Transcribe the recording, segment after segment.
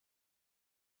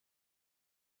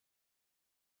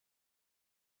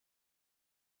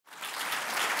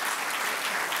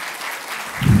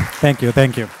Thank you,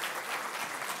 thank you.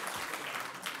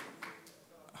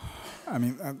 I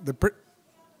mean,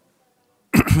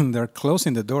 they're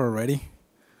closing the door already.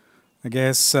 I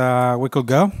guess we could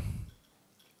go.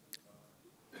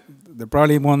 They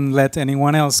probably won't let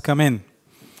anyone else come in.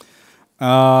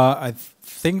 I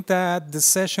think that the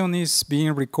session is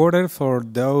being recorded for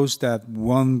those that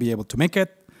won't be able to make it.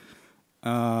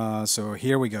 So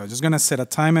here we go. Just going to set a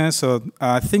timer. So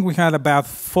I think we had about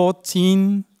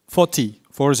 40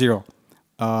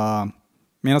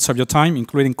 minutes of your time,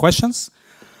 including questions.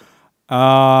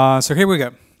 So here we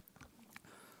go.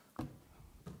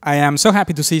 I am so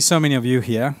happy to see so many of you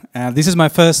here. This is my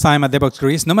first time at Devoxx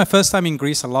Greece. Not my first time in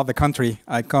Greece. I love the country.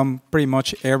 I come pretty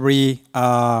much every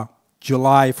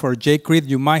July for Crete.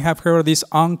 You might have heard of this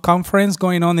conference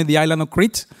going on in the island of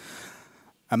Crete.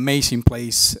 Amazing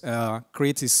place.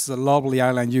 Crete is a lovely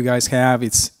island you guys have.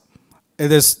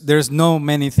 There's no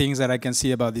many things that I can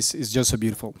see about this. It's just so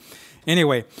beautiful.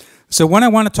 Anyway, so what I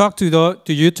want to talk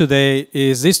to you today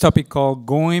is this topic called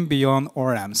going beyond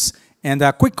ORMs. And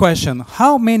a quick question,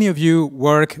 how many of you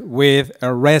work with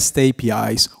REST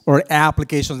APIs or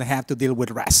applications that have to deal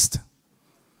with REST?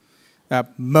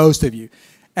 Most of you.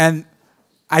 And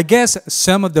I guess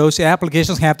some of those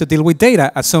applications have to deal with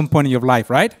data at some point in your life,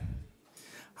 right?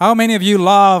 How many of you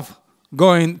love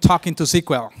talking to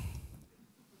SQL?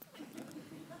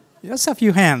 Just a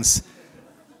few hands.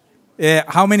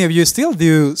 How many of you still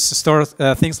do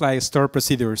things like store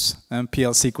procedures and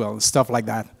PL SQL, stuff like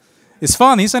that? It's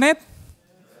fun, isn't it?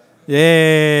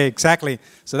 Yeah, exactly.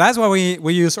 So that's why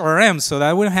we use ORMs, so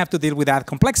that we don't have to deal with that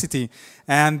complexity.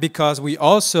 And because we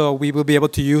will be able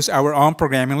to use our own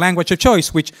programming language of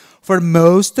choice, which for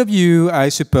most of you, I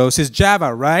suppose, is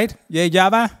Java, right? Yeah,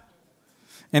 Java?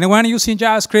 Anyone using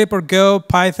JavaScript or Go,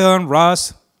 Python,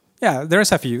 Rust? Yeah,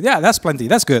 there's a few. Yeah, that's plenty.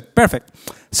 That's good. Perfect.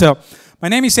 So my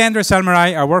name is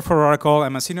Almiray. I work for Oracle.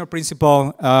 I'm a senior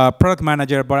principal product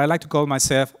manager, but I like to call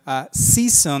myself a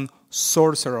seasoned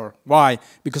sorcerer. Why?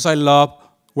 Because I love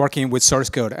working with source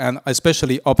code, and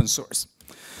especially open source.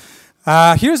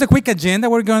 Here's the quick agenda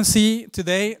we're going to see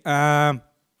today.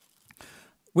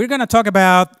 We're going to talk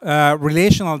about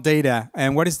relational data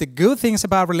and what is the good things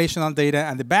about relational data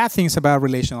and the bad things about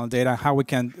relational data, how we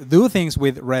can do things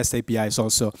with REST APIs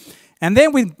also. And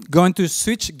then we're going to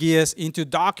switch gears into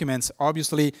documents.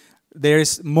 Obviously, there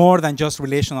is more than just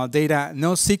relational data.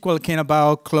 NoSQL came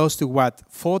about close to,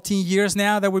 14 years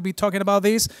now that we'll be talking about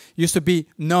this. Used to be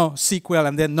NoSQL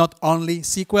and then not only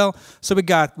SQL. So we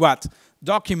got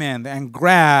document and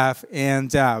graph and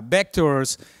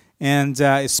vectors and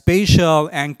spatial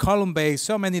and column-based,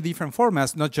 so many different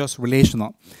formats, not just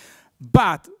relational.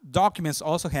 But documents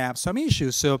also have some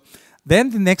issues. So then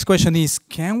the next question is,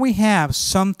 can we have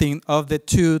something of the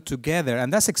two together?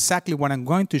 And that's exactly what I'm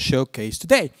going to showcase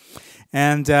today.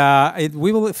 And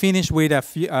we will finish with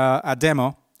a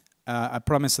demo. I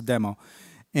promise a demo.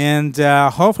 And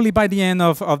hopefully by the end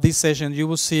of this session, you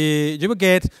will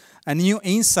get a new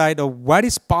insight of what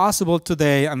is possible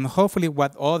today and hopefully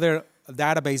what other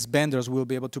database vendors will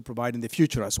be able to provide in the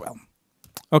future as well.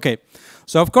 Okay,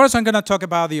 so of course I'm going to talk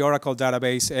about the Oracle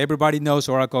database. Everybody knows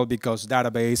Oracle because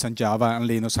database and Java and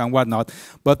Linux and whatnot.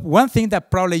 But one thing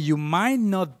that probably you might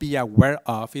not be aware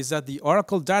of is that the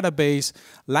Oracle database,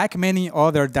 like many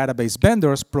other database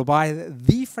vendors, provide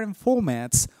different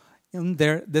formats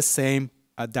under the same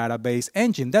database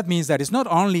engine. That means that it's not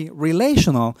only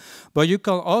relational, but you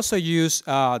can also use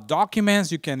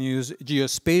documents, you can use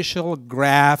geospatial,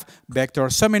 graph, vector,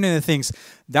 so many other things.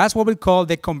 That's what we call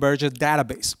the convergent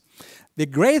database. The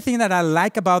great thing that I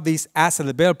like about this as a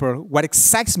developer, what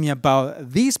excites me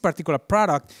about this particular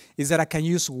product is that I can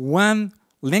use one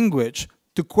language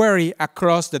to query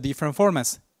across the different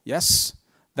formats. Yes,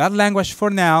 that language for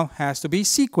now has to be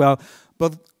SQL,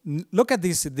 but look at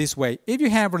this way. If you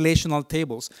have relational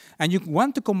tables and you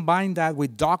want to combine that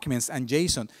with documents and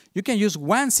JSON, you can use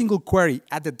one single query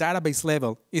at the database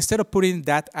level instead of putting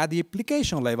that at the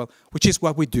application level, which is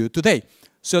what we do today.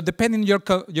 So depending on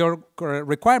your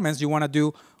requirements, you want to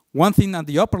do one thing at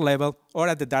the upper level or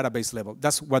at the database level.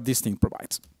 That's what this thing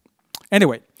provides.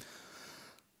 Anyway,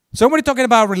 so when we're talking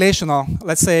about relational,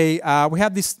 let's say we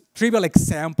have this trivial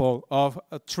example of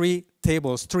three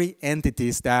tables, three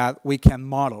entities that we can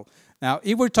model. Now,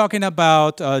 if we're talking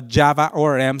about Java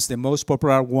ORMs, the most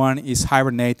popular one is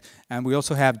Hibernate, and we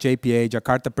also have JPA,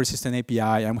 Jakarta Persistent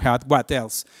API, and we have what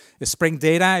else? Spring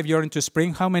Data, if you're into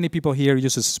Spring, how many people here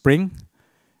uses Spring?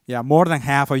 Yeah, more than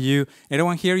half of you.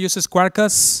 Anyone here uses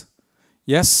Quarkus?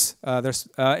 Yes.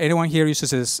 Anyone here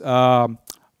uses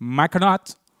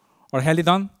Micronaut or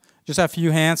Helidon? Just a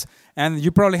few hands. And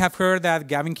you probably have heard that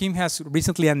Gavin Kim has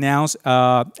recently announced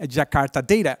Jakarta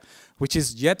Data, which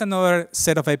is yet another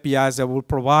set of APIs that will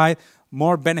provide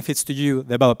more benefits to you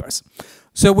developers.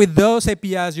 So with those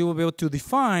APIs, you will be able to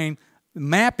define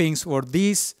mappings for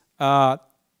these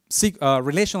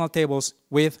relational tables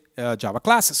with Java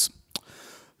classes.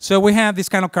 So we have this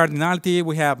kind of cardinality.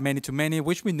 We have many-to-many,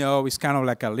 which we know is kind of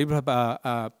like a little bit of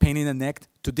a pain in the neck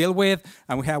to deal with.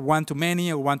 And we have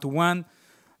one-to-many or one-to-one.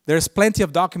 There's plenty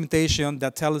of documentation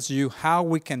that tells you how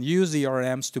we can use the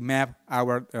ORMs to map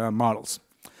our models.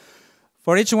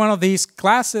 For each one of these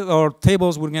classes or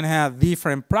tables, we're going to have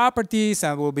different properties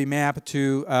and will be mapped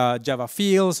to Java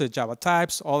fields, Java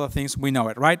types, all the things we know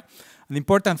it, right? The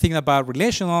important thing about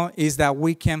relational is that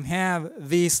we can have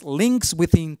these links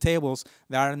within tables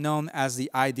that are known as the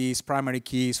IDs, primary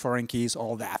keys, foreign keys,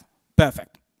 all that.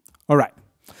 Perfect. All right.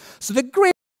 So the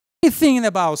great thing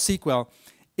about SQL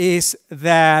is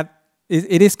that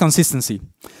it is consistency.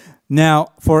 Now,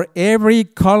 for every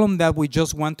column that we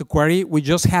just want to query, we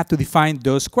just have to define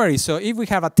those queries. So if we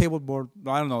have a table board,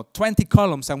 I don't know, 20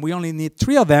 columns, and we only need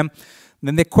 3 of them,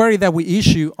 then the query that we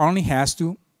issue only has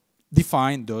to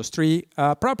define those 3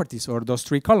 properties or those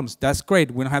 3 columns. That's great.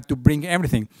 We don't have to bring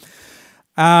everything.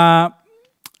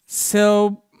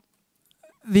 So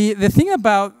the thing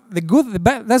about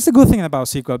that's the good thing about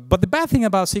SQL. But the bad thing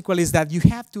about SQL is that you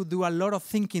have to do a lot of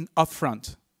thinking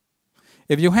upfront.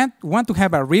 If you want to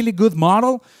have a really good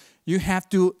model, you have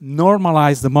to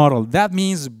normalize the model. That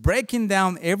means breaking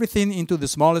down everything into the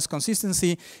smallest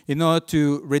consistency in order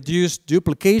to reduce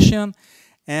duplication.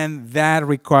 And that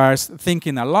requires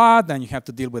thinking a lot, and you have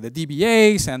to deal with the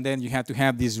DBAs, and then you have to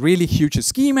have these really huge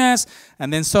schemas,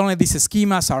 and then suddenly these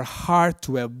schemas are hard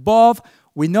to evolve.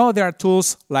 We know there are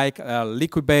tools like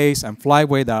Liquibase and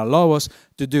Flyway that allow us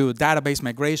to do database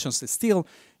migrations. Still,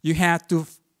 you have to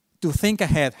think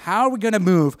ahead. How are we going to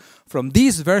move from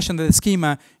this version of the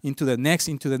schema into the next,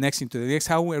 into the next, into the next?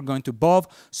 How we're going to evolve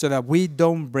so that we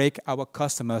don't break our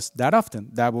customers that often.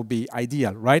 That will be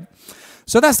ideal, right?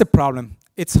 So that's the problem.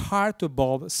 It's hard to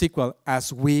evolve SQL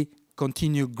as we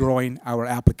continue growing our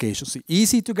applications. It's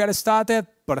easy to get started,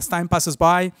 but as time passes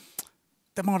by,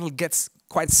 the model gets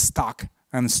quite stuck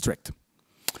and strict.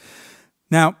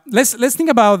 Now, let's think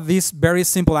about this very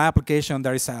simple application.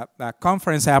 There is a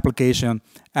conference application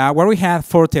where we have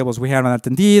 4 tables. We have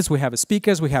attendees, we have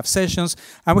speakers, we have sessions,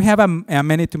 and we have a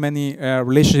many-to-many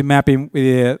relationship mapping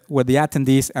with the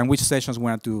attendees and which sessions we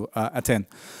want to attend.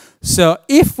 So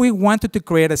if we wanted to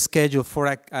create a schedule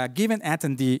for a given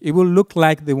attendee, it will look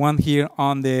like the one here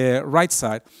on the right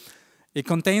side. It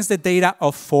contains the data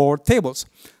of 4 tables.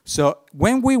 So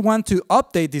when we want to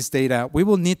update this data, we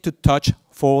will need to touch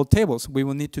 4 tables. We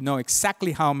will need to know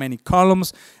exactly how many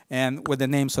columns and with the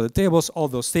names of the tables, all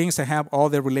those things, and have all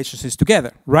the relationships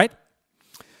together, right?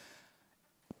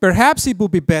 Perhaps it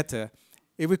would be better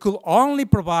if we could only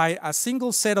provide a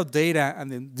single set of data and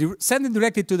then send it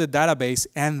directly to the database,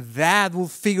 and that will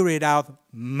figure it out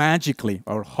magically,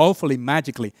 or hopefully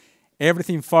magically,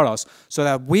 everything for us, so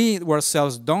that we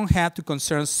ourselves don't have to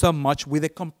concern so much with the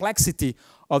complexity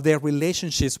of their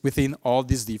relationships within all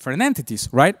these different entities,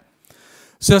 right?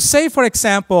 So say, for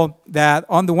example, that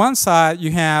on the one side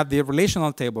you have the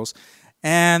relational tables,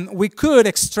 and we could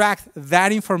extract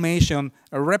that information,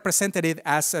 represented it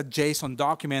as a JSON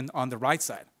document on the right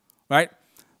side, right?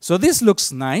 So this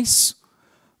looks nice,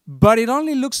 but it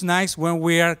only looks nice when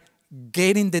we are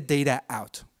getting the data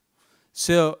out.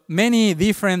 So many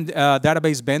different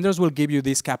database vendors will give you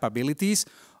these capabilities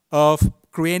of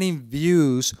creating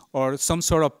views or some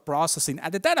sort of processing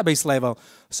at the database level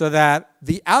so that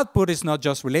the output is not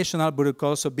just relational, but it could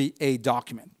also be a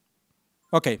document.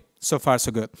 Okay, so far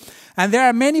so good. And there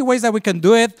are many ways that we can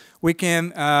do it. We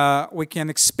can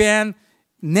expand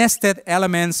nested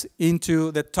elements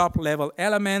into the top level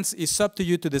elements. It's up to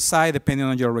you to decide depending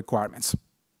on your requirements.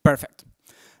 Perfect.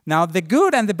 Now, the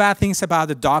good and the bad things about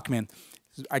the document.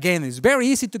 Again, it's very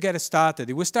easy to get started.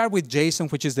 If we start with JSON,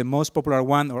 which is the most popular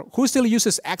one, or who still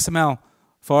uses XML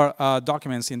for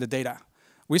documents in the data?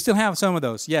 We still have some of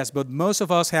those, yes, but most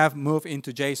of us have moved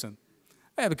into JSON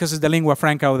because it's the lingua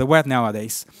franca of the web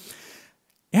nowadays.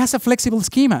 It has a flexible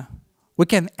schema. We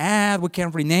can add, we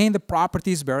can rename the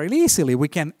properties very easily. We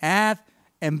can add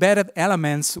embedded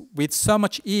elements with so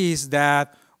much ease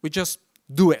that we just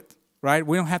do it, right?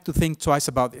 We don't have to think twice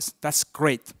about this. That's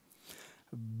great.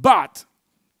 But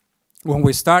when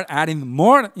we start adding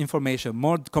more information,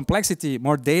 more complexity,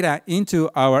 more data into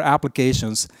our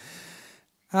applications,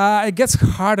 it gets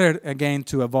harder again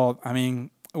to evolve. I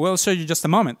mean, we'll show you just a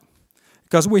moment.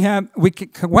 Because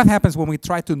what happens when we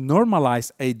try to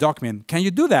normalize a document? Can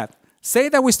you do that? Say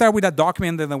that we start with a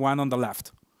document than the one on the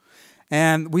left.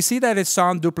 And we see that it's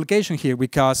some duplication here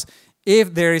because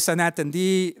if there is an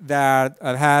attendee that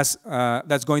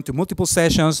that's going to multiple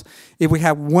sessions, if we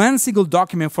have one single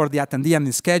document for the attendee and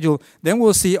the schedule, then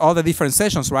we'll see all the different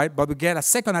sessions, right? But we get a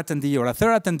second attendee or a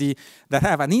third attendee that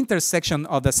have an intersection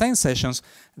of the same sessions,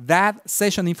 that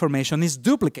session information is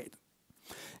duplicated.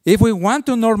 If we want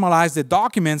to normalize the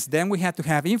documents, then we have to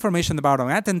have information about an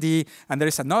attendee, and there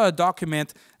is another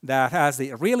document that has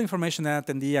the real information on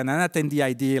attendee and an attendee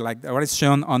ID, like what is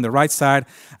shown on the right side.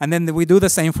 And then we do the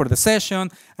same for the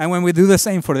session. And when we do the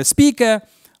same for the speaker,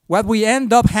 what we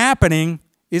end up happening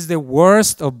is the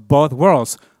worst of both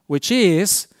worlds, which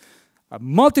is a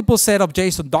multiple set of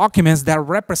JSON documents that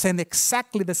represent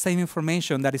exactly the same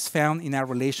information that is found in our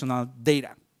relational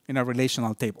data, in our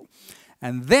relational table.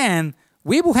 And then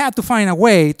we will have to find a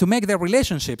way to make the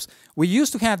relationships. We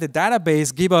used to have the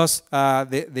database give us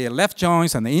the left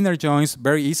joins and the inner joins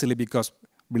very easily because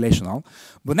relational.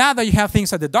 But now that you have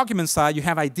things at the document side, you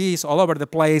have IDs all over the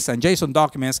place and JSON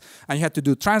documents, and you have to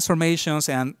do transformations,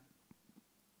 and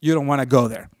you don't want to go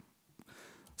there.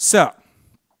 So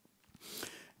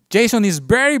JSON is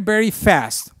very, very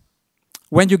fast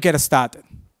when you get started.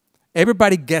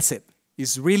 Everybody gets it.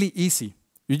 It's really easy.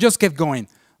 You just get going.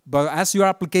 But as your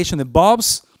application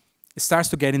evolves, it starts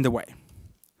to get in the way.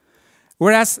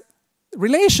 Whereas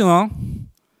relational,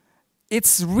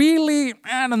 it's really,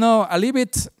 I don't know, a little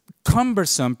bit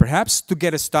cumbersome perhaps to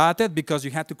get started because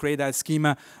you had to create that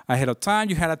schema ahead of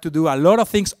time. You had to do a lot of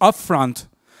things up front.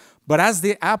 But as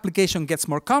the application gets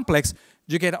more complex,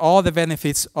 you get all the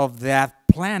benefits of that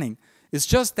planning. It's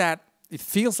just that it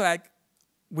feels like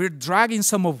we're dragging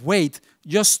some of weight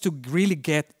just to really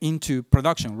get into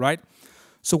production, right?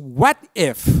 So what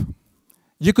if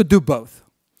you could do both?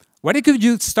 What if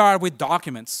you start with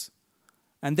documents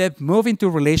and then move into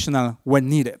relational when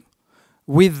needed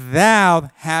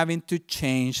without having to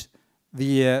change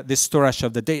the storage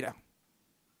of the data?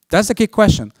 That's the key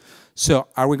question. So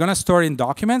are we going to store in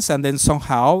documents and then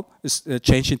somehow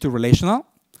change into relational?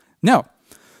 No.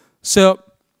 So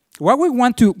what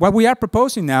we are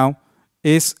proposing now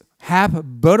is have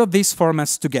both of these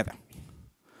formats together.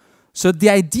 So the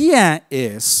idea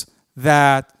is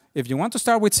that if you want to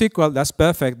start with SQL, that's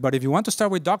perfect. But if you want to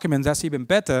start with documents, that's even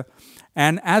better.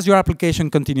 And as your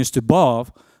application continues to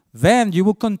evolve, then you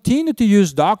will continue to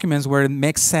use documents where it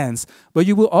makes sense. But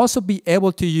you will also be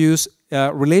able to use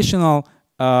relational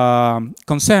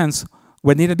concerns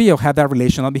when needed be or have that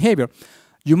relational behavior.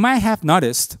 You might have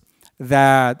noticed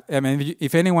that, I mean,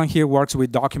 if anyone here works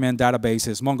with document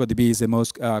databases, MongoDB is the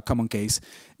most common case,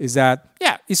 is that,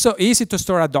 yeah, it's so easy to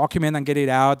store a document and get it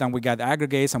out, and we got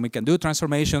aggregates, and we can do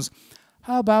transformations.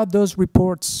 How about those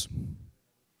reports?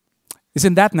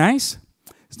 Isn't that nice?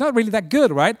 It's not really that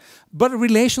good, right? But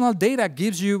relational data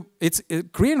gives you,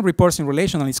 creating reports in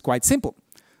relational is quite simple.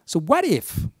 So what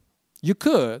if you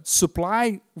could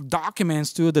supply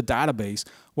documents to the database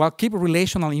while keep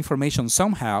relational information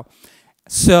somehow,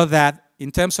 so that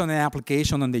in terms of an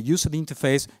application on the user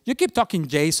interface, you keep talking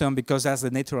JSON because that's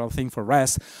the natural thing for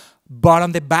REST. But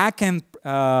on the backend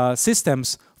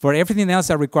systems, for everything else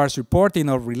that requires reporting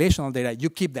of relational data, you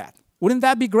keep that. Wouldn't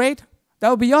that be great? That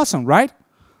would be awesome, right?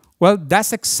 Well,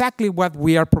 that's exactly what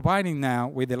we are providing now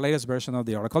with the latest version of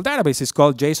the Oracle database. It's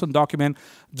called JSON Document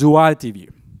Duality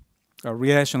View, or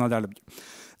relational data view.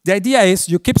 The idea is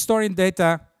you keep storing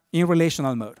data in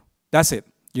relational mode. That's it.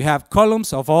 You have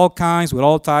columns of all kinds with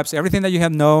all types, everything that you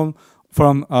have known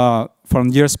from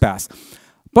years past.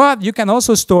 But you can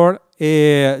also store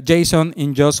a JSON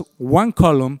in just one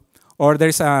column, or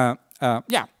there's a,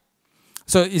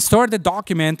 So you store the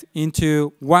document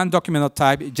into one document of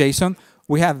type JSON.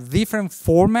 We have different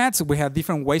formats. We have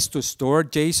different ways to store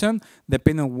JSON,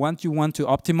 depending on what you want to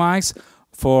optimize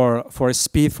for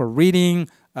speed, for reading,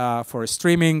 for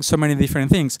streaming, so many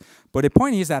different things. But the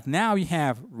point is that now you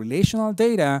have relational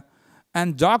data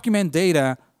and document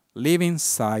data living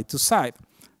side to side.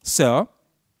 So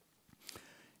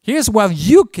here's what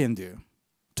you can do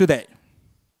today.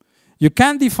 You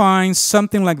can define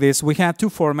something like this. We have two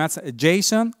formats,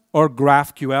 JSON or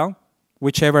GraphQL,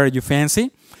 whichever you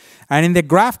fancy. And in the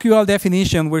GraphQL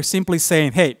definition, we're simply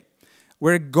saying, hey,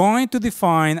 we're going to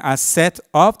define a set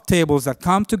of tables that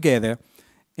come together,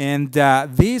 and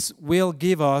this will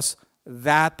give us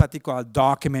that particular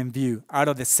document view out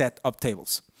of the set of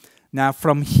tables. Now,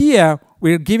 from here,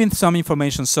 we're giving some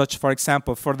information such, for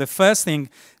example, for the first thing,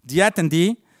 the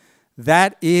attendee,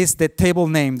 that is the table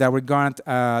name that we're going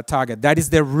to target. That is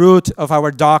the root of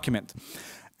our document.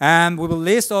 And we will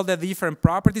list all the different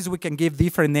properties. We can give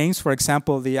different names. For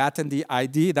example, the attendee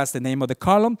ID, that's the name of the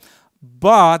column.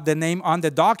 but the name on the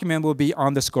document will be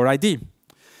underscore ID.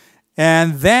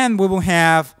 And then we will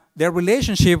have their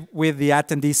relationship with the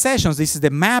attendee sessions. This is the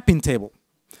mapping table.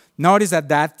 Notice that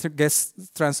that gets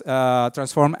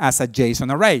transformed as a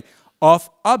JSON array of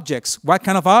objects. What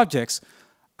kind of objects?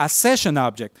 A session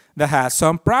object that has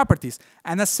some properties.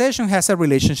 And a session has a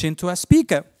relationship to a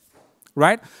speaker,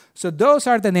 right? So those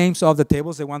are the names of the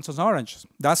tables, the ones on orange.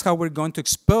 That's how we're going to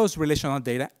expose relational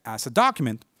data as a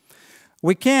document.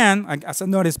 We can, as I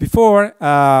noticed before,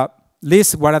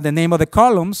 list what are the name of the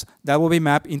columns that will be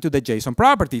mapped into the JSON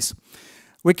properties.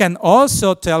 We can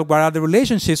also tell what are the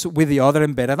relationships with the other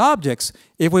embedded objects.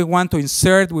 If we want to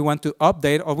insert, we want to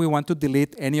update, or we want to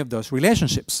delete any of those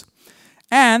relationships.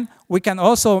 And we can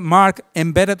also mark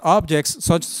embedded objects,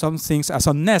 such some things as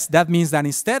a nest. That means that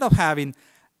instead of having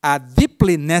a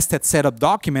deeply nested set of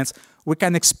documents, we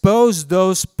can expose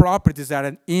those properties that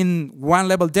are in one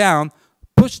level down,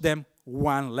 push them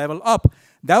one level up.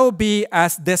 That will be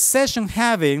as the session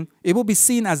having, it will be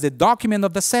seen as the document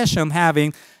of the session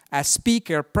having a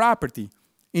speaker property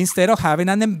instead of having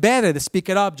an embedded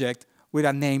speaker object with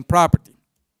a name property.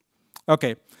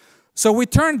 Okay, so we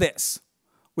turn this.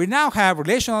 We now have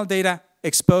relational data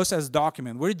exposed as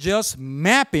document. We're just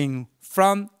mapping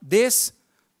from this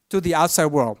to the outside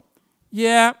world.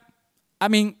 Yeah, I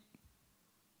mean,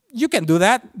 you can do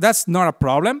that. That's not a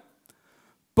problem.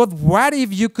 But what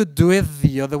if you could do it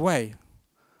the other way?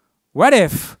 What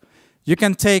if you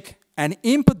can take an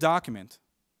input document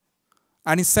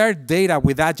and insert data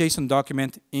with that JSON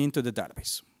document into the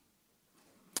database?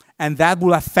 And that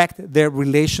will affect the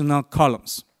relational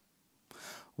columns.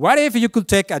 What if you could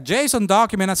take a JSON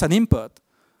document as an input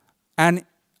and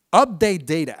update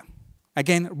data?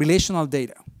 Again, relational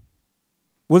data.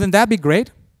 Wouldn't that be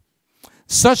great?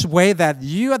 Such way that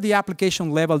you at the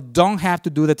application level don't have to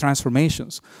do the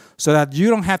transformations, so that you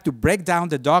don't have to break down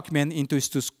the document into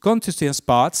its constituent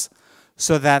spots,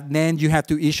 so that then you have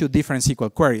to issue different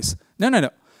SQL queries. No.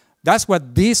 That's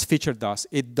what this feature does.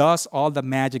 It does all the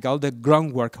magic, all the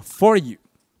groundwork for you.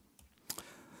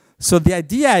 So the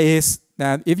idea is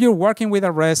that if you're working with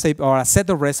a REST API or a set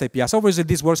of REST APIs, obviously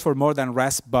this works for more than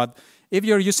REST, but if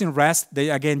you're using REST,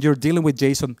 again, you're dealing with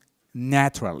JSON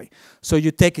naturally. So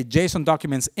you take JSON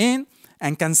documents in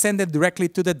and can send it directly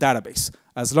to the database.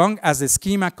 As long as the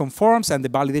schema conforms and the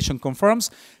validation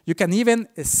conforms, you can even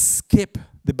skip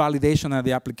the validation at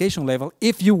the application level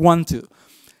if you want to.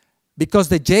 Because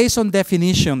the JSON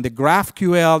definition, the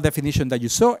GraphQL definition that you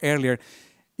saw earlier,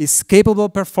 is capable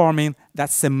of performing that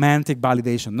semantic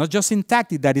validation. Not just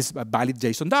syntactic, that is a valid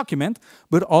JSON document,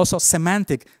 but also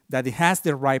semantic, that it has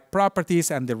the right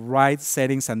properties and the right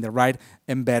settings and the right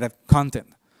embedded content.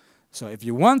 So if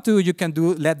you want to, you can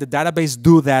let the database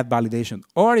do that validation.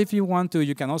 Or if you want to,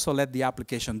 you can also let the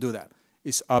application do that.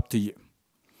 It's up to you.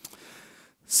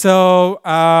 So,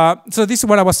 so this is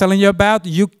what I was telling you about.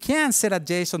 You can set a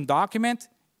JSON document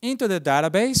into the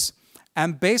database,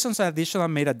 and based on some additional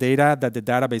metadata that the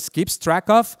database keeps track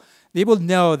of, they will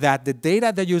know that the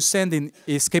data that you're sending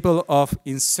is capable of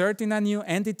inserting a new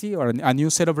entity or a new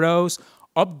set of rows,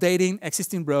 updating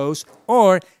existing rows,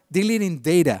 or deleting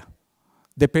data,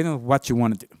 depending on what you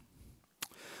want to do.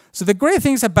 So the great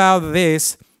things about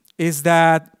this is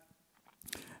that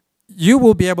you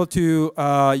will be able to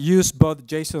use both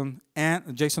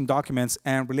JSON documents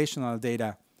and relational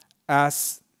data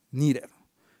as needed.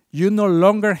 You no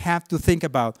longer have to think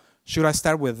about, should I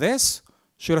start with this?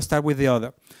 Should I start with the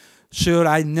other? Should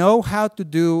I know how to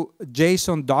do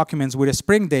JSON documents with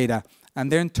Spring data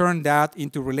and then turn that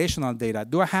into relational data?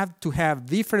 Do I have to have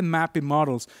different mapping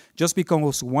models just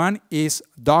because one is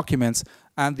documents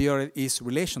and the other is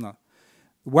relational?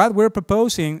 What we're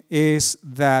proposing is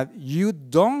that you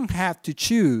don't have to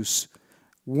choose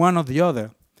one or the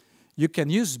other. You can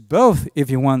use both if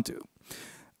you want to.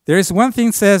 There is one thing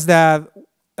that says that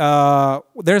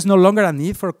there's no longer a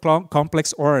need for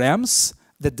complex ORMs.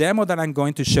 The demo that I'm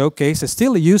going to showcase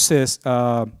still uses,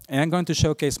 and I'm going to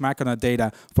showcase Micronaut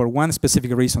data for one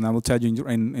specific reason. I will tell you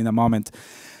in a moment.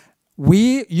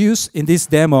 We use in this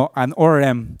demo an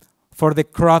ORM for the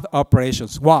CRUD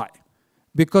operations. Why?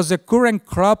 Because the current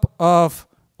crop of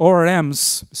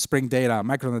ORMs, Spring data,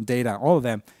 Micronaut data, all of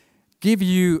them, give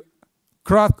you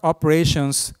CRUD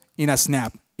operations in a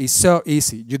snap. It's so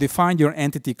easy. You define your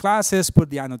entity classes,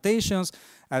 put the annotations,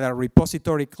 add a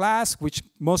repository class, which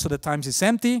most of the times is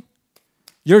empty.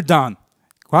 You're done.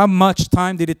 How much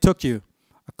time did it take you?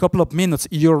 A couple of minutes,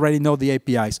 you already know the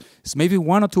APIs. It's maybe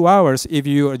 1 or 2 hours if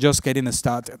you are just getting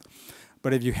started.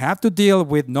 But if you have to deal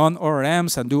with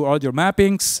non-ORMs and do all your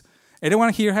mappings,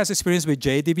 anyone here has experience with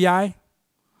JDBI?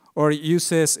 Or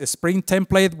uses a Spring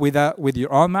template with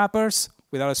your own mappers?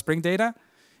 without Spring data,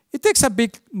 it takes a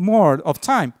bit more of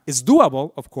time. It's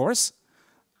doable, of course,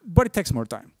 but it takes more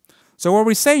time. So what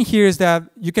we're saying here is that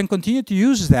you can continue to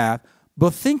use that,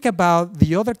 but think about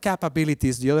the other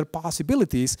capabilities, the other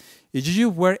possibilities, if you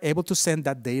were able to send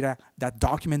that data, that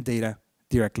document data,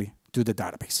 directly to the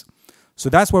database. So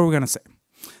that's what we're going to say.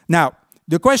 Now,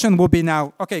 the question will be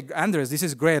now, okay, Andres, this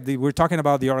is great. We're talking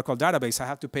about the Oracle database. I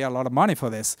have to pay a lot of money for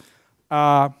this.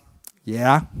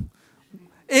 Yeah.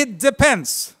 It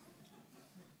depends.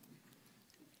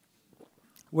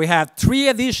 We have 3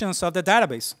 editions of the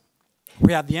database.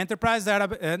 We have the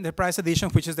Enterprise Edition,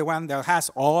 which is the one that has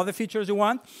all the features you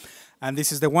want. And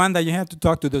this is the one that you have to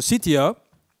talk to the CTO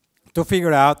to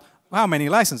figure out how many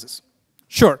licenses.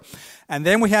 Sure. And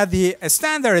then we have the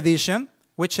Standard Edition,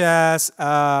 which has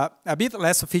a bit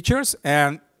less features,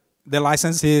 and the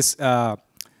license is not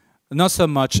so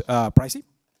much pricey.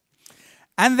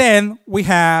 And then we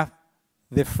have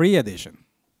the Free Edition.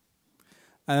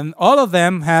 And all of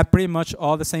them have pretty much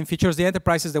all the same features. The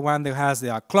Enterprise is the one that has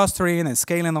the clustering and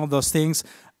scaling, all those things.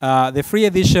 The Free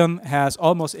Edition has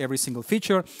almost every single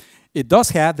feature. It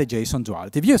does have the JSON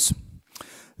Duality Views.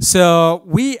 So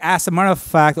we, as a matter of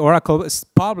fact, Oracle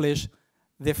published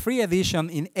the Free Edition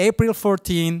in April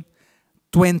 14,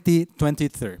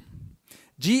 2023.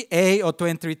 GA or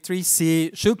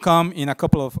 23C should come in a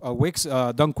couple of weeks.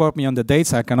 Don't quote me on the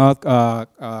dates. I cannot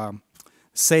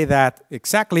say that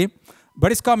exactly.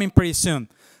 But it's coming pretty soon.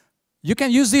 You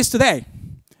can use this today.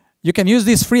 You can use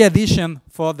this Free Edition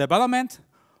for development,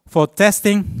 for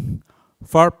testing,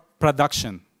 for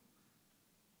production.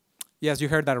 Yes, you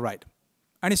heard that right.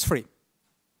 And it's free.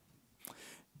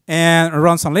 And it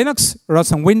runs on Linux,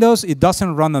 runs on Windows. It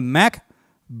doesn't run on Mac,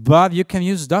 but you can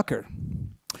use Docker.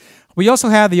 We also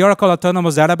have the Oracle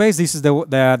Autonomous Database. This is the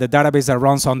database that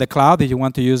runs on the cloud if you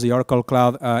want to use the Oracle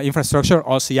Cloud Infrastructure,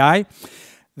 OCI.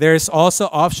 There's also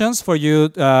options for you.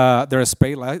 There's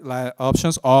paid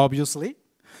options, obviously.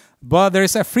 But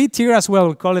there's a free tier as well.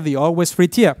 We call it the Always Free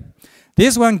tier.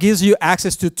 This one gives you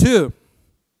access to 2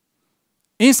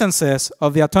 instances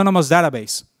of the Autonomous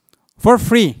Database for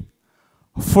free,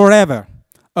 forever.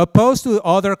 Opposed to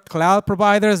other cloud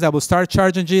providers that will start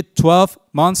charging you 12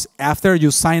 months after you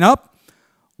sign up,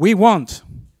 we won't.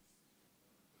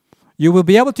 You will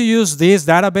be able to use these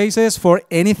databases for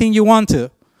anything you want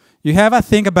to. You have, I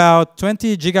think, about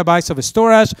 20 gigabytes of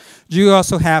storage. You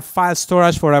also have file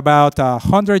storage for about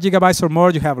 100 gigabytes or more.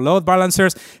 You have load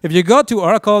balancers. If you go to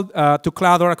Oracle, to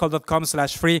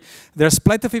cloudoracle.com/free, there's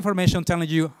plenty of information telling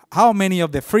you how many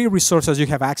of the free resources you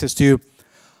have access to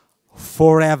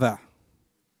forever.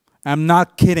 I'm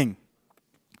not kidding.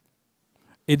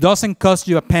 It doesn't cost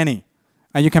you a penny,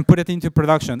 and you can put it into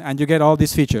production, and you get all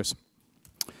these features.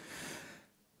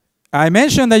 I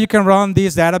mentioned that you can run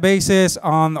these databases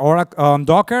on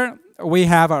Docker. We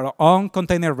have our own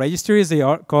container registries. They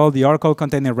are called the Oracle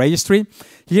Container Registry.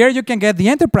 Here you can get the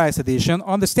Enterprise Edition,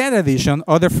 on the Standard Edition,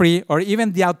 or the free, or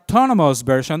even the autonomous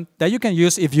version that you can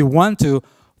use if you want to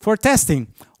for testing.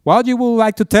 What you would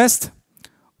like to test?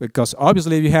 Because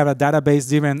obviously if you have a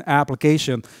database-driven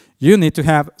application, you need to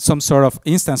have some sort of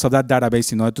instance of that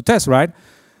database in order to test, right?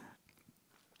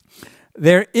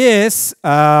 There is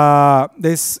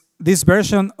this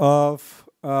version of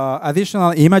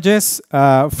additional images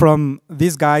from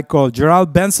this guy called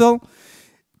Gerald Benzel.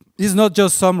 He's not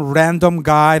just some random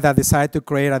guy that decided to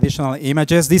create additional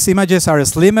images. These images are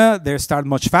slimmer, they start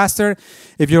much faster.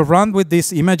 If you run with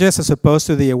these images as opposed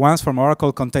to the ones from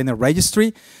Oracle Container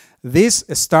Registry, these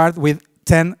start with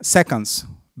 10 seconds,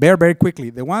 very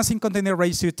quickly. The ones in Container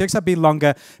Registry takes a bit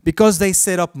longer because they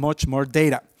set up much more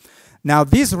data. Now,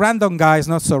 this random guy is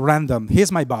not so random.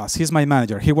 He's my boss. He's my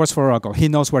manager. He works for Oracle. He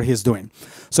knows what he's doing.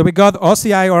 So we got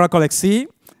OCI Oracle XC,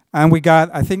 and we got,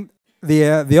 I think,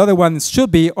 the other one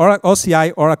should be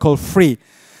OCI Oracle Free.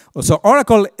 So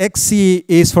Oracle XC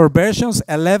is for versions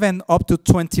 11 up to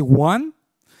 21.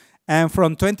 And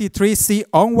from 23C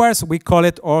onwards, we call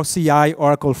it OCI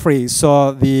Oracle Free.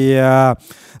 So the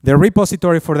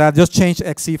repository for that, just change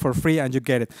XC for free and you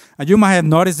get it. And you might have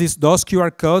noticed those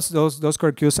QR codes, those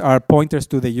QR codes are pointers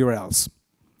to the URLs.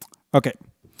 Okay.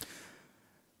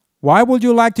 Why would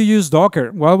you like to use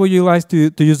Docker? Why would you like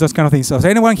to use those kind of things? So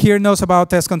anyone here knows about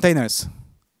test containers?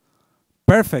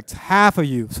 Perfect, half of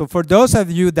you. So for those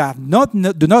of you that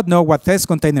do not know what test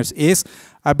containers is,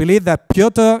 I believe that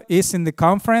Piotr is in the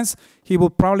conference. He will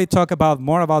probably talk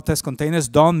more about test containers.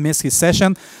 Don't miss his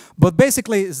session. But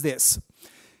basically it's this.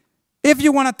 If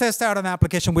you want to test out an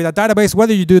application with a database, what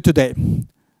do you do today?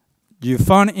 You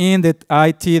phone in the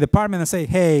IT department and say,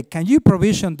 hey, can you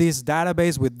provision this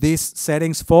database with these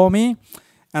settings for me?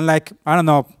 And like, I don't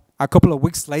know, a couple of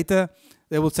weeks later,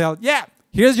 they will tell, yeah,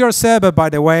 Here's your server, by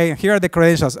the way. Here are the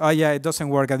credentials. Oh, yeah, it doesn't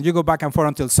work. And you go back and forth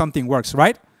until something works,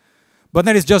 right? But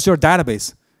then it's just your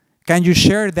database. Can you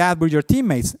share that with your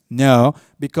teammates? No,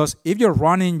 because if you're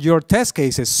running your test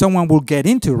cases, someone will get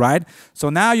into, right? So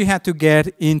now you have to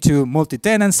get into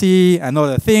multi-tenancy and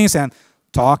other things and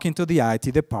talking to the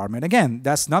IT department. Again,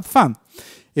 that's not fun.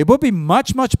 It would be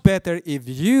much, much better if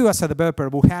you as a developer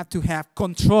would have to have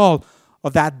control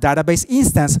of that database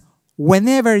instance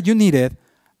whenever you need it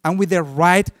and with the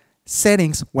right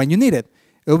settings when you need it.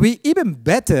 It would be even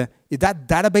better if that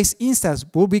database instance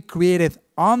will be created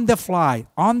on the fly,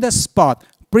 on the spot,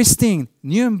 pristine,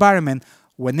 new environment,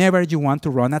 whenever you want to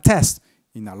run a test,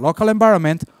 in a local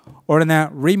environment or in a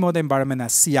remote environment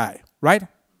as CI, right?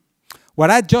 What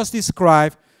I just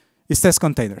described is test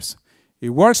containers. It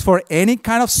works for any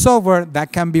kind of software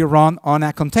that can be run on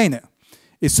a container.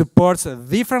 It supports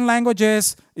different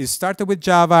languages. It started with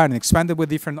Java and expanded with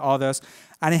different others.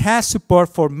 And it has support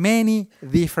for many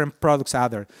different products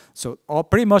out there. So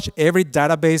pretty much every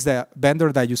database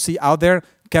vendor that you see out there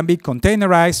can be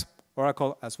containerized,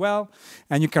 Oracle as well.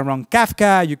 And you can run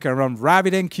Kafka, you can run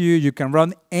RabbitMQ, you can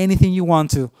run anything you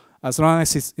want to. As long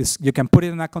as you can put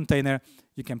it in a container,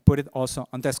 you can put it also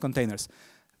on test containers.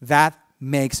 That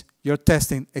makes your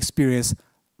testing experience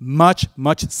much,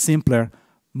 much simpler,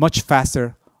 much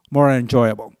faster, more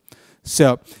enjoyable.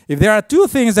 So if there are two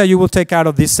things that you will take out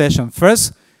of this session,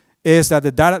 first is that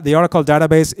the Oracle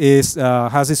database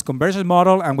has this conversion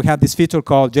model, and we have this feature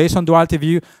called JSON Duality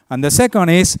View. And the second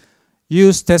is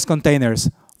use test containers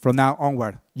from now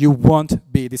onward. You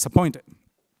won't be disappointed.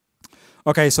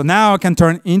 Okay, so now I can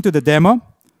turn into the demo.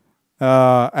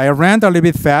 I ran a little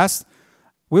bit fast.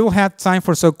 We will have time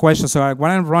for some questions. So when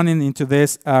I'm running into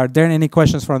this, are there any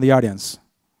questions from the audience?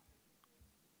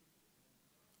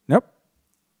 Nope.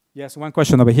 Yes, one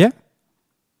question over here. Does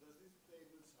these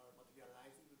tables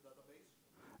materialize in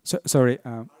the database? Sorry.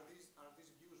 Are these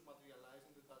views materialized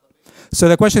in the database? So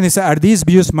the question is, are these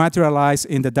views materialized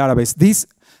in the database?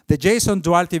 The JSON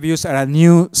Duality Views are a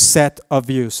new set of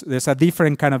views. There's a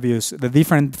different kind of views, the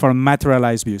different from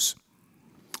materialized views.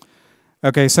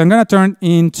 Okay, so I'm going to turn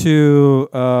into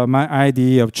my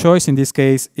IDE of choice. In this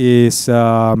case is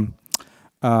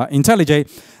IntelliJ.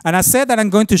 And I said that I'm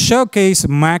going to showcase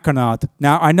Micronaut.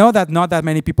 Now, I know that not that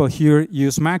many people here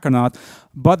use Micronaut,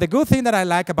 but the good thing that I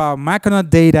like about Micronaut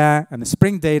data and the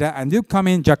Spring data and the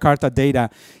upcoming Jakarta data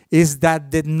is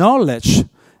that the knowledge,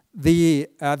 the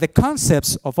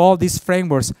concepts of all these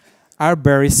frameworks are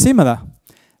very similar.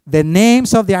 The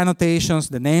names of the annotations,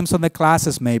 the names of the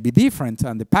classes may be different,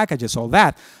 and the packages, all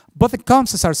that, but the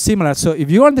concepts are similar. So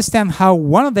if you understand how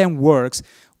one of them works, it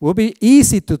will be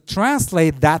easy to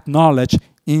translate that knowledge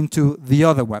into the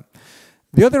other one.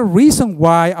 The other reason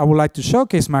why I would like to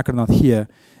showcase Micronaut here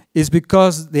is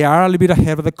because they are a little bit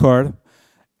ahead of the curve.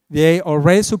 They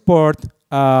already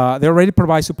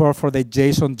provide support for the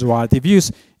JSON Duality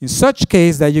Views in such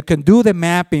case that you can do the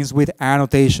mappings with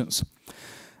annotations.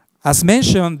 As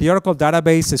mentioned, the Oracle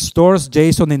database stores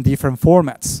JSON in different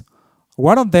formats.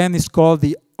 One of them is called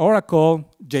the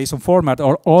Oracle JSON format,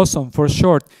 or ORMs for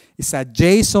short. It's a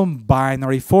JSON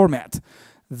binary format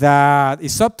that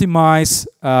is optimized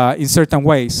in certain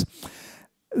ways.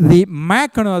 The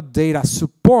Micronaut data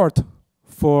support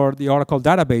for the Oracle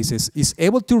databases is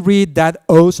able to read that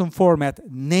ORMs format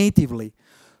natively,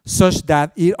 such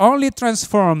that it only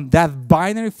transforms that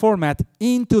binary format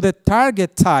into the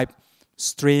target type,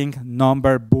 string,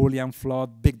 number, Boolean, float,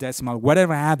 big decimal,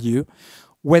 whatever have you,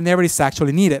 whenever it's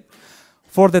actually needed.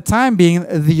 For the time being,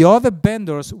 the other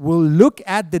vendors will look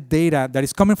at the data that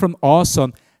is coming from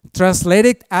ORMs, translate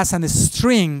it as a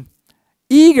string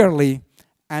eagerly,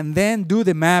 and then do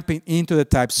the mapping into the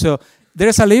type. So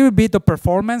there's a little bit of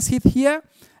performance hit here,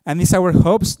 and it's our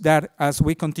hopes that as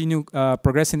we continue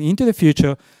progressing into the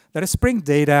future, that Spring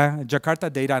data,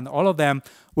 Jakarta data, and all of them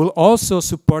will also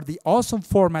support the ORMs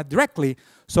format directly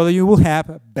so that you will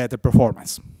have better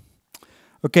performance.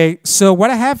 Okay, so what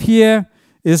I have here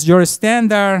is your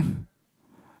standard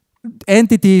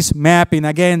entities mapping.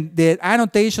 Again, the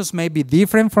annotations may be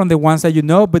different from the ones that you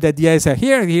know, but the idea is that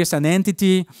here's an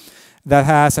entity that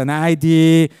has an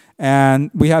ID,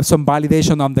 and we have some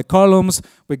validation on the columns.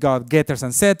 We got getters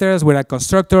and setters with a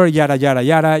constructor, yada, yada,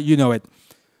 yada, you know it.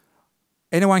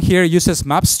 Anyone here uses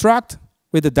Mapstruct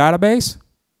with the database?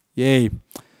 Yay.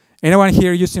 Anyone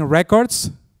here using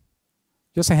records?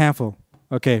 Just a handful.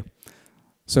 Okay.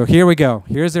 So here we go.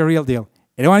 Here's the real deal.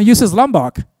 Anyone uses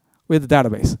Lombok with the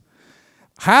database?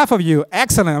 Half of you.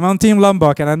 Excellent. I'm on Team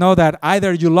Lombok, and I know that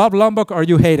either you love Lombok or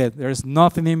you hate it. There's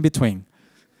nothing in between.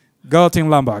 Go Team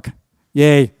Lombok.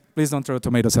 Yay. Please don't throw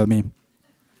tomatoes at me.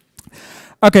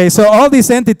 Okay, so all these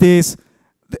entities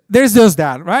There's just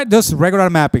that, right? Just regular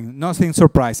mapping, nothing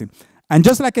surprising. And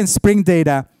just like in Spring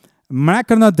Data,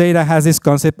 Micronaut data has this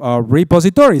concept of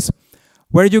repositories,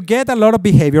 where you get a lot of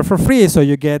behavior for free. So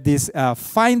you get these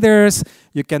finders,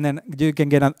 you can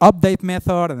get an update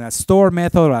method and a store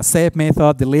method or a save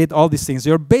method, delete, all these things.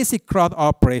 Your basic CRUD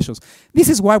operations. This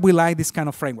is why we like these kind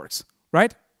of frameworks,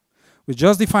 right? We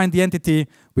just define the entity,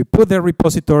 we put the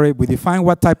repository, we define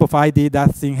what type of ID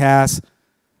that thing has.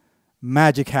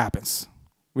 Magic happens.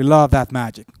 We love that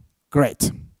magic.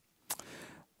 Great.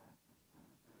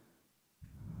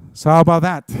 So how about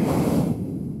that?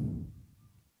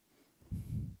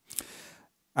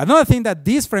 Another thing that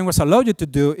these frameworks allow you to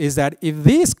do is that if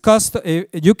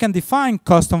you can define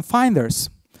custom finders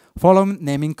following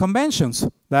naming conventions.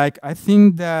 Like I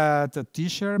think that the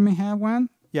t-shirt may have one.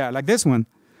 Yeah, like this one.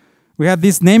 We have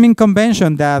this naming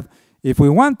convention that if we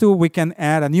want to, we can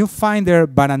add a new finder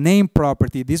but a name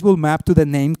property. This will map to the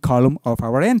name column of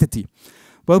our entity.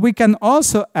 But we can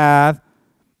also add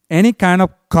any kind of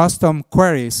custom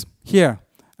queries here.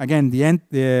 Again,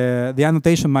 the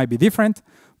annotation might be different,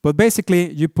 but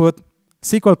basically you put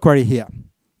SQL query here.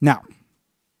 Now,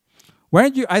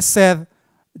 when I said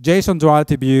JSON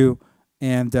Duality View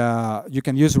and you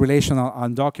can use relational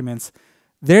on documents,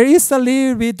 there is a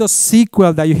little bit of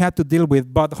SQL that you have to deal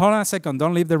with, but hold on a second,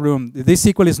 don't leave the room. This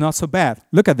SQL is not so bad.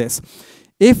 Look at this.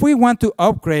 If we want to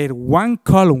upgrade one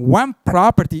column, one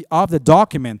property of the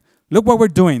document, look what we're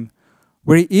doing.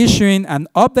 We're issuing an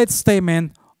update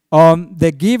statement on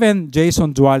the given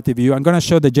JSON Duality View. I'm going to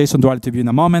show the JSON Duality View in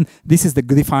a moment. This is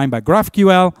defined by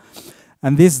GraphQL.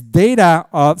 And this data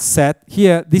set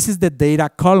here, this is the data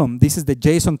column. This is the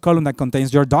JSON column that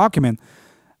contains your document.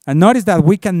 And notice that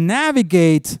we can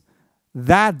navigate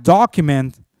that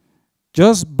document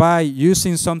just by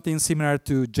using something similar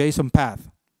to JSON path.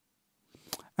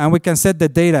 And we can set the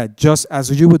data just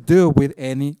as you would do with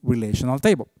any relational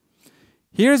table.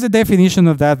 Here's the definition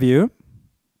of that view,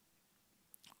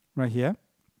 right here,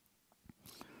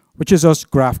 which is just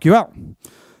GraphQL.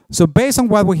 So based on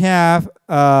what we have,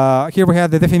 here we have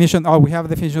the definition, we have a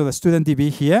definition of the student DB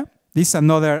here. This is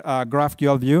another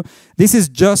GraphQL view. This is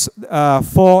just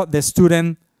for the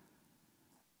student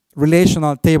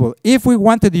relational table. If we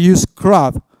wanted to use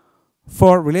CRUD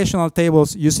for relational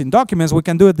tables using documents, we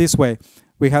can do it this way.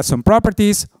 We have some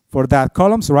properties for that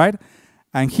columns, right?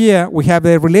 And here we have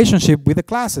the relationship with the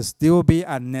classes. This will be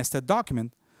a nested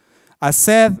document. I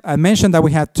mentioned that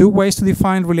we had two ways to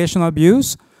define relational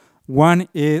views. One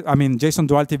is, JSON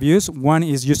Duality Views. One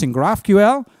is using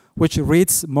GraphQL, which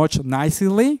reads much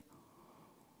nicely.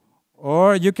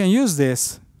 Or you can use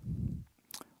this,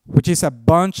 which is a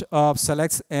bunch of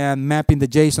selects and mapping the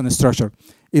JSON structure.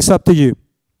 It's up to you.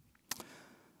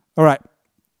 All right.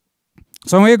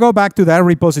 So when we go back to that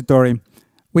repository,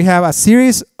 we have a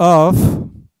series of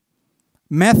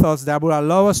methods that will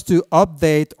allow us to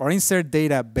update or insert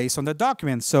data based on the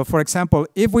document. So for example,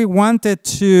 if we wanted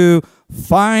to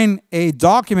find a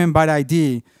document by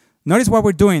ID, notice what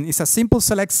we're doing. It's a simple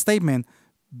select statement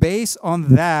based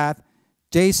on that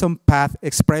JSON path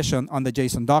expression on the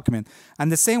JSON document. And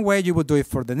the same way you would do it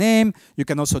for the name, you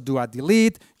can also do a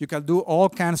delete, you can do all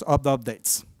kinds of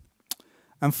updates.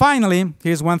 And finally,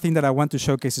 here's one thing that I want to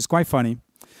showcase. It's quite funny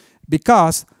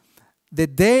because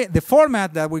the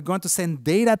format that we're going to send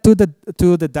data to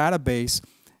the database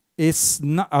is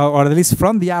not, or at least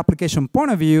from the application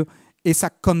point of view, is a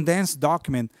condensed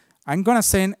document. I'm going to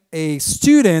send a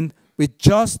student with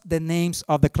just the names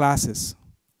of the classes.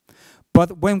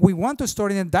 But when we want to store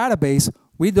it in a database,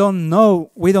 we don't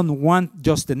want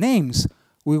just the names.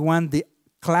 We want the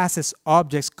classes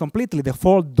objects completely, the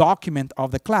full document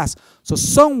of the class. So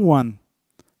someone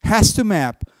has to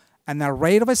map an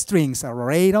array of strings, an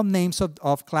array of names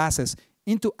of classes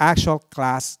into actual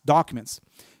class documents.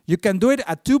 You can do it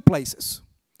at two places.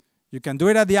 You can do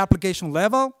it at the application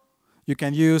level. You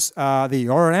can use the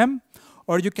ORM,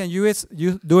 or you can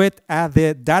do it at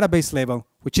the database level,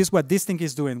 which is what this thing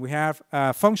is doing. We have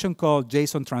a function called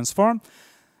JSON transform,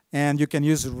 and you can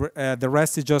use the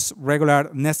rest is just regular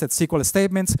nested SQL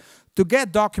statements to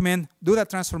get document, do that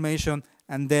transformation,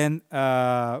 and then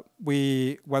what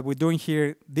we're doing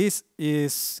here, this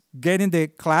is getting the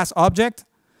class object.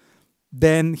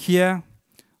 Then here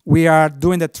we are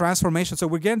doing the transformation. So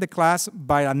we're getting the class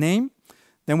by a name,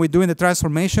 then we're doing the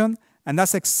transformation, and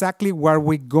that's exactly where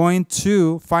we're going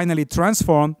to finally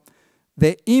transform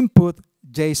the input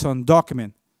JSON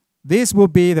document. This will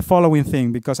be the following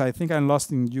thing, because I think I'm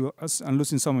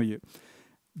losing some of you.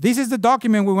 This is the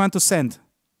document we want to send.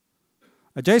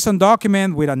 A JSON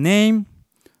document with a name,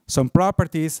 some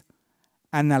properties,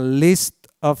 and a list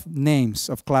of names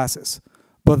of classes.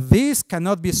 But this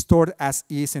cannot be stored as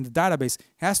is in the database. It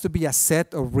has to be a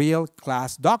set of real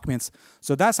class documents.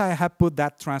 So that's why I have put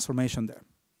that transformation there.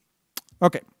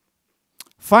 Okay.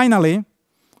 Finally,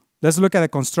 let's look at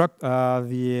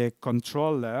the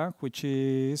controller, which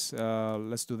is,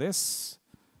 let's do this.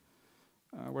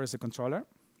 Where is the controller?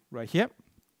 Right here.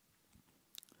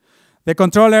 The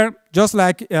controller, just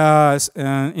like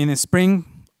in a Spring,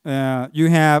 you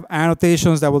have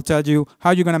annotations that will tell you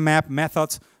how you're going to map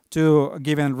methods to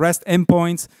given REST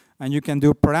endpoints, and you can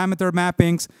do parameter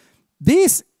mappings.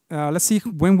 This, let's see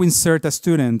when we insert a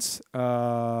student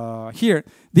here.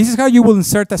 This is how you will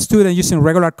insert a student using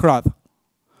regular CRUD.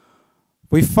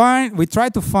 We try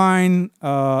to find,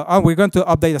 we're going to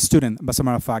update a student, as a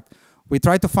matter of fact. We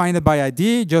try to find it by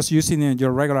ID, just using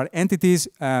your regular entities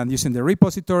and using the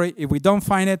repository. If we don't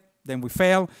find it, then we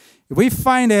fail. If we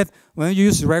find it, when you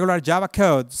use regular Java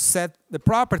code, set the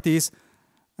properties,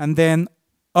 and then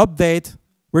update,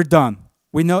 we're done.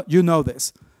 You know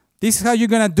this. This is how you're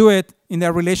going to do it in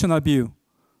the relational view.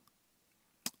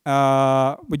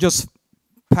 We just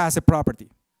pass a property,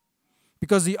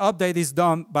 because the update is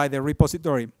done by the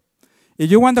repository. If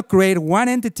you want to create one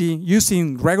entity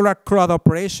using regular CRUD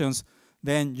operations,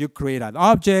 then you create an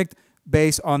object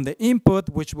based on the input,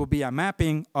 which will be a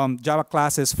mapping on Java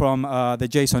classes from the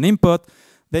JSON input.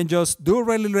 Then just do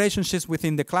relationships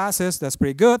within the classes. That's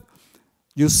pretty good.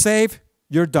 You save,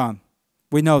 you're done.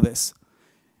 We know this.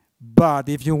 But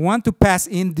if you want to pass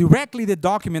in directly the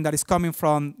document that is coming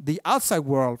from the outside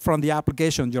world, from the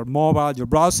application, your mobile, your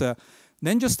browser,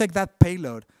 then just take that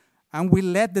payload, and we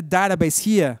let the database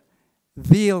here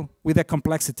deal with the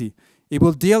complexity. It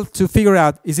will deal to figure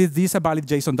out, is this a valid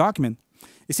JSON document?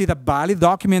 Is it a valid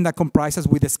document that comprises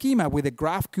with the schema, with the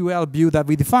GraphQL view that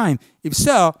we define? If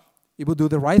so, it will do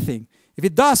the right thing. If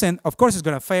it doesn't, of course it's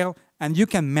going to fail, and you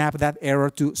can map that error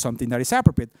to something that is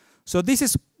appropriate. So this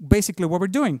is basically what we're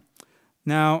doing.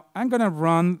 Now, I'm going to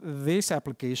run this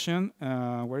application.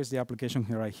 Where is the application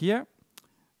here? Right here.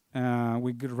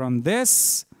 We could run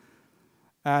this.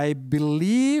 I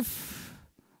believe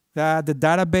that the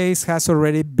database has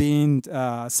already been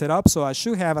set up, so I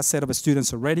should have a set of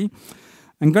students already.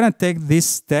 I'm going to take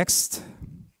this text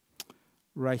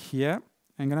right here.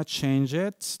 I'm going to change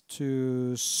it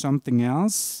to something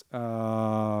else.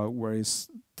 Where is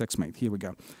TextMate? Here we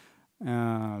go.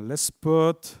 Let's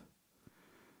put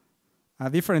a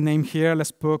different name here.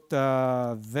 Let's put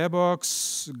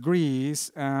Devoxx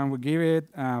Greece, and we'll give it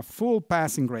a full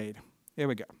passing grade. Here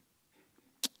we go.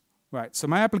 Right, so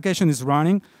my application is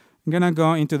running. I'm going to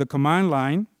go into the command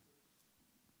line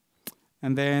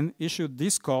and then issue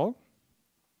this call.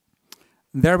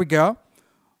 There we go.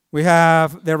 We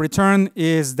have the return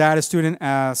is that student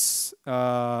as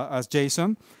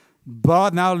JSON.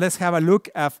 But now let's have a look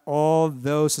at all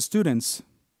those students.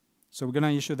 So we're going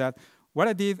to issue that. What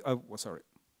I did,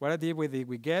 what I did with the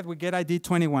we get ID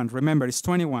 21. Remember, it's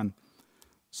 21.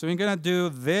 So we're going to do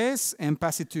this and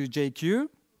pass it to JQ.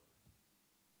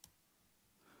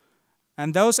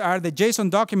 And those are the JSON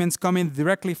documents coming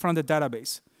directly from the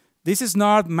database. This is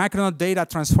not Micronaut data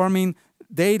transforming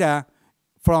data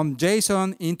from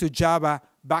JSON into Java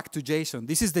back to JSON.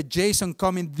 This is the JSON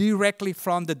coming directly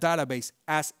from the database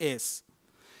as is.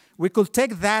 We could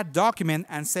take that document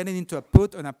and send it into a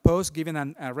put on a post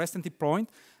given a REST entity point,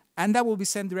 and that will be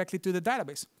sent directly to the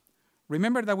database.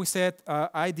 Remember that we said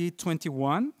ID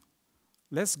 21.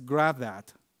 Let's grab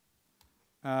that.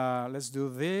 Let's do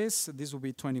this. This will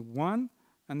be 21.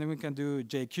 And then we can do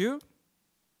JQ.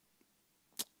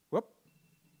 Whoop.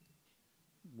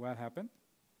 What happened?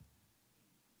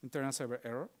 Internal server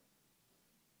error.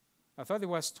 I thought it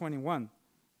was 21.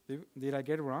 Did I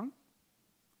get it wrong?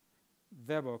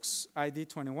 Devoxx ID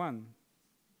 21.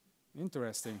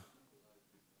 Interesting.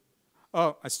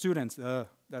 Oh, a student.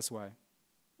 That's why.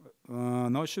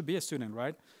 No, it should be a student,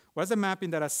 right? What's the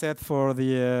mapping that I set for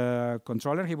the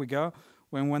controller? Here we go.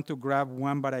 When we want to grab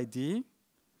one by ID,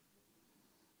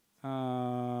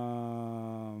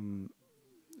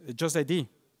 just ID,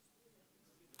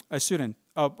 a student.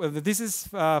 Oh, this is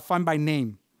found by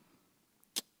name,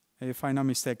 if I'm not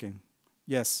mistaken.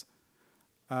 Yes.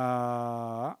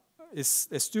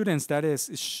 It's students, that is,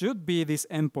 it should be this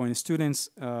endpoint, students,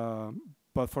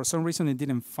 but for some reason it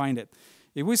didn't find it.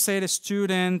 If we say the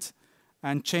student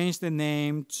and change the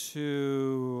name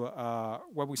to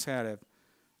what we said,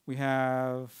 we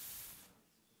have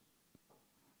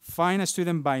find a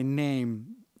student by name.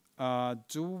 How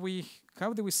do we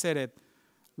set it?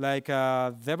 Like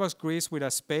Devoxx Greece with a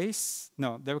space?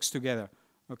 No, Devoxx together.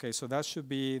 Okay, so that should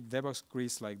be Devoxx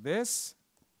Greece like this.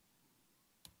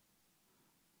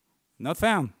 Not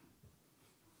found.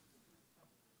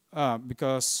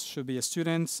 Because should be a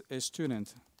student, a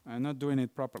student. I'm not doing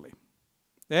it properly.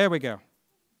 There we go.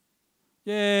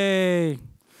 Yay.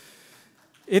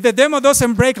 If the demo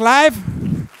doesn't break live,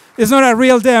 it's not a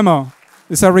real demo.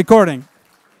 It's a recording.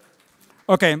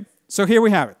 Okay, so here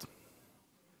we have it.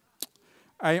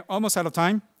 I'm almost out of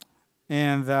time,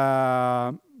 and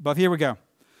but here we go.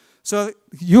 So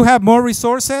you have more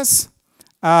resources.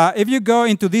 If you go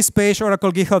into this page,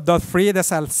 Oracle GitHub.free,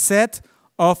 there's a set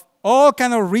of all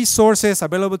kind of resources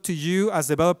available to you as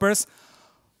developers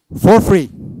for free.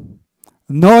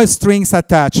 No strings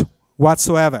attached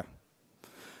whatsoever.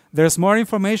 There's more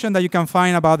information that you can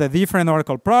find about the different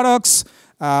Oracle products.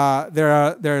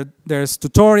 There's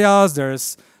tutorials,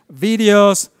 there's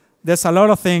videos, there's a lot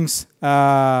of things,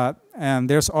 and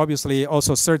there's obviously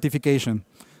also certification.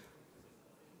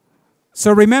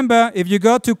 So remember, if you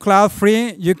go to Cloud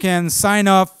Free, you can sign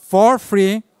up for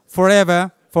free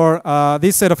forever for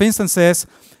this set of instances.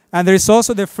 And there is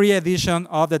also the free edition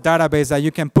of the database that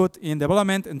you can put in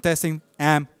development and testing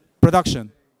and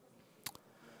production.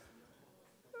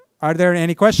 Are there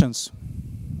any questions?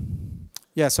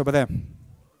 Yes, over there.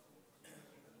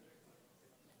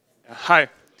 Hi,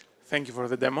 thank you for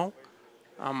the demo.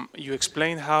 You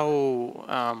explained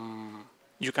how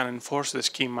you can enforce the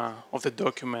schema of the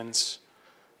documents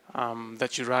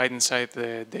that you write inside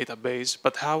the database,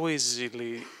 but how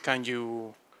easily can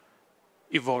you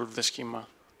evolve the schema?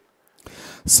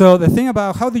 So the thing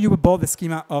about how do you evolve the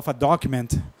schema of a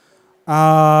document?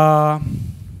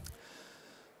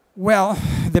 Well,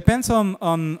 it depends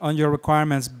on your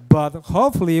requirements, but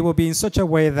hopefully it will be in such a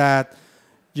way that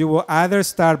you will either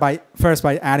start first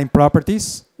by adding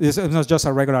properties. It's not just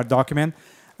a regular document.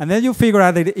 And then you figure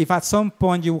out that if at some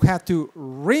point you have to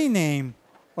rename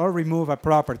or remove a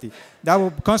property, that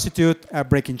will constitute a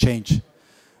breaking change.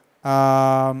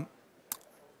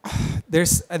 There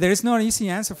is no easy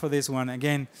answer for this one.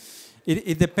 Again,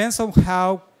 it depends on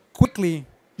how quickly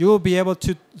you will be able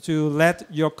to let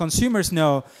your consumers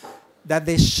know that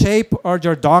the shape of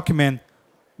your document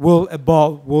will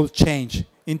evolve, will change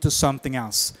into something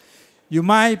else. You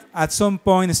might, at some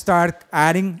point, start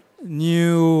adding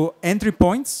new entry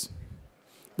points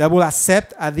that will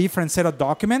accept a different set of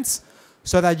documents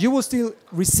so that you will still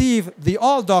receive the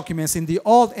old documents in the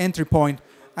old entry point,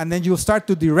 and then you'll start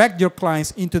to direct your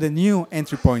clients into the new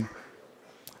entry point.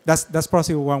 That's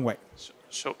possible one way.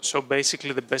 So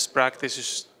basically the best practice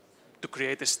is to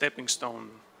create a stepping stone,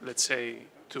 let's say,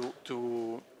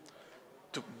 to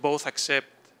both accept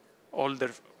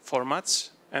older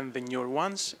formats and the newer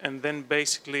ones, and then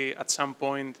basically at some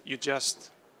point you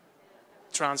just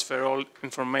transfer all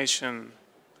information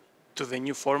to the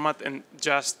new format and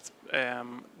just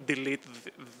delete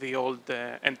the old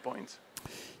endpoint.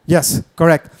 Yes,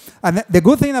 correct. And the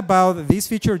good thing about this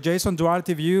feature, JSON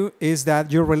Duality View, is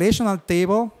that your relational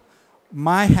table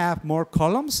might have more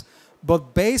columns,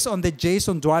 but based on the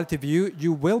JSON Duality View,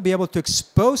 you will be able to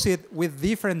expose it with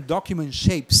different document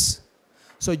shapes.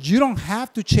 So you don't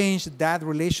have to change that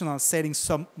relational setting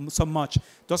so much.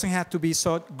 It doesn't have to be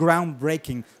so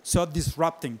groundbreaking, so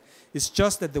disrupting. It's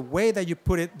just that the way that you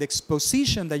put it, the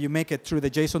exposition that you make it through the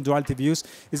JSON Duality Views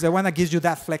is the one that gives you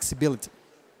that flexibility.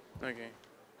 Okay.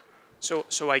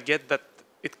 So I get that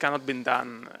it cannot be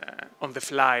done on the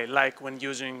fly, like when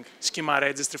using schema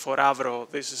registry for Avro.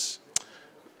 This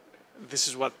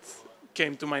is what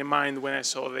came to my mind when I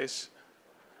saw this.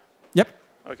 Yep.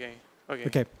 Okay.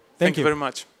 Thank you very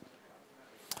much.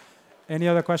 Any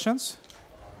other questions?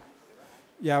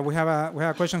 Yeah, we have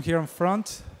a question here in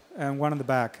front and one in the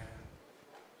back.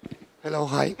 Hello,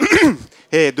 hi.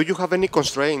 Do you have any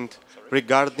constraint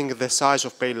regarding the size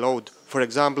of payload? For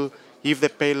example, if the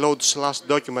payload /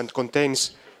 document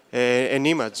contains an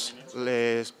image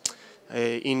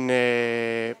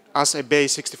as a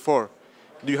base 64,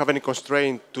 do you have any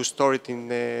constraint to store it in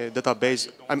the database?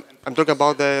 I'm talking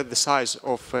about the size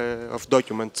of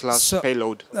document /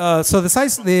 payload. So the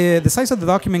size of the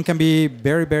document can be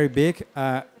very, very big.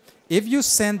 If you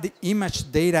send the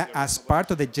image data as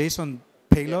part of the JSON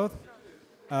payload,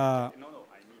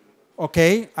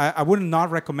 okay, I would not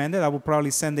recommend it. I would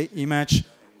probably send the image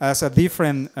as a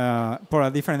different for a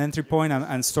different entry point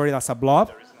and store it as a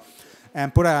blob,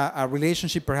 and put a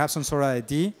relationship, perhaps some sort of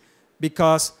ID,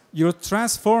 because you're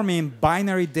transforming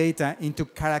binary data into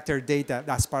character data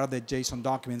as part of the JSON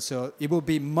document. So it will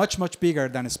be much, much bigger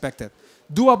than expected.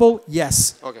 Doable,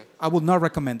 yes. Okay. I would not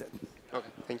recommend it. Okay,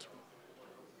 thank you.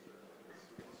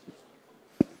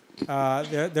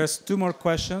 There's 2 more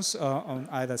questions on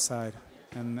either side,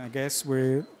 and I guess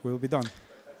we'll be done.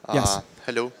 Yes.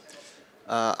 Hello.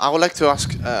 I would like to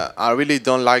ask, I really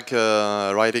don't like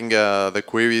writing the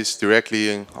queries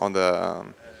directly on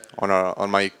on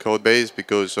my code base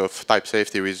because of type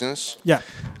safety reasons. Yeah.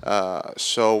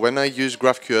 So when I use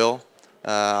GraphQL,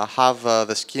 I have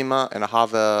the schema and I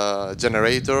have a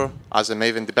generator as a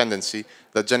Maven dependency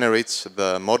that generates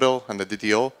the model and the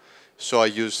DTO. So I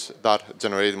use that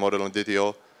generated model and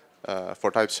DTO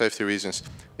for type safety reasons.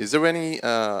 Is there any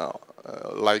a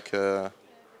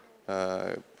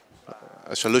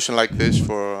solution like this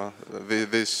for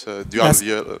this dual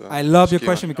view? I love your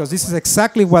question because this is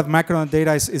exactly what Micronaut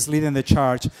data is leading the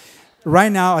charge.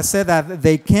 Right now, I said that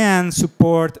they can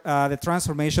support the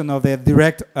transformation of the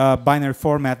direct binary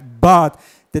format, but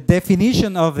the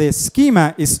definition of the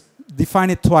schema is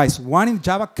defined twice. One in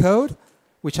Java code,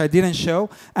 which I didn't show,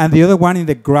 and the other one in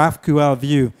the GraphQL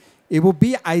view. It would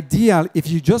be ideal if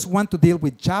you just want to deal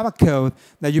with Java code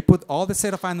that you put all the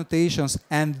set of annotations,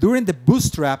 and during the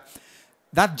bootstrap,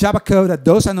 that Java code, that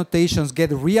those annotations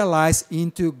get realized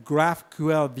into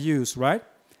GraphQL views, right?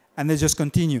 And they just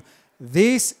continue.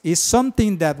 This is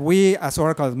something that we, as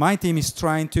Oracle, my team is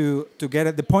trying to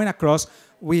get the point across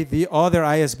with the other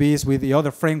ISVs, with the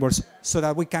other frameworks, so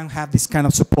that we can have this kind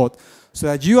of support. So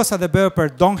that you as a developer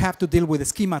don't have to deal with the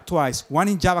schema twice, one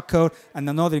in Java code and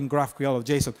another in GraphQL or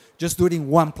JSON. Just do it in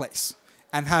one place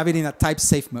and have it in a type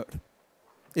safe mode.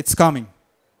 It's coming.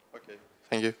 Okay,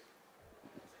 thank you.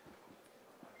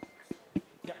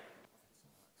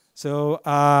 So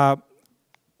I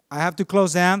have to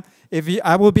close down.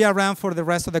 I will be around for the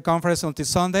rest of the conference until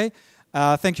Sunday.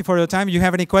 Thank you for your time. If you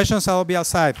have any questions, I will be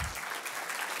outside.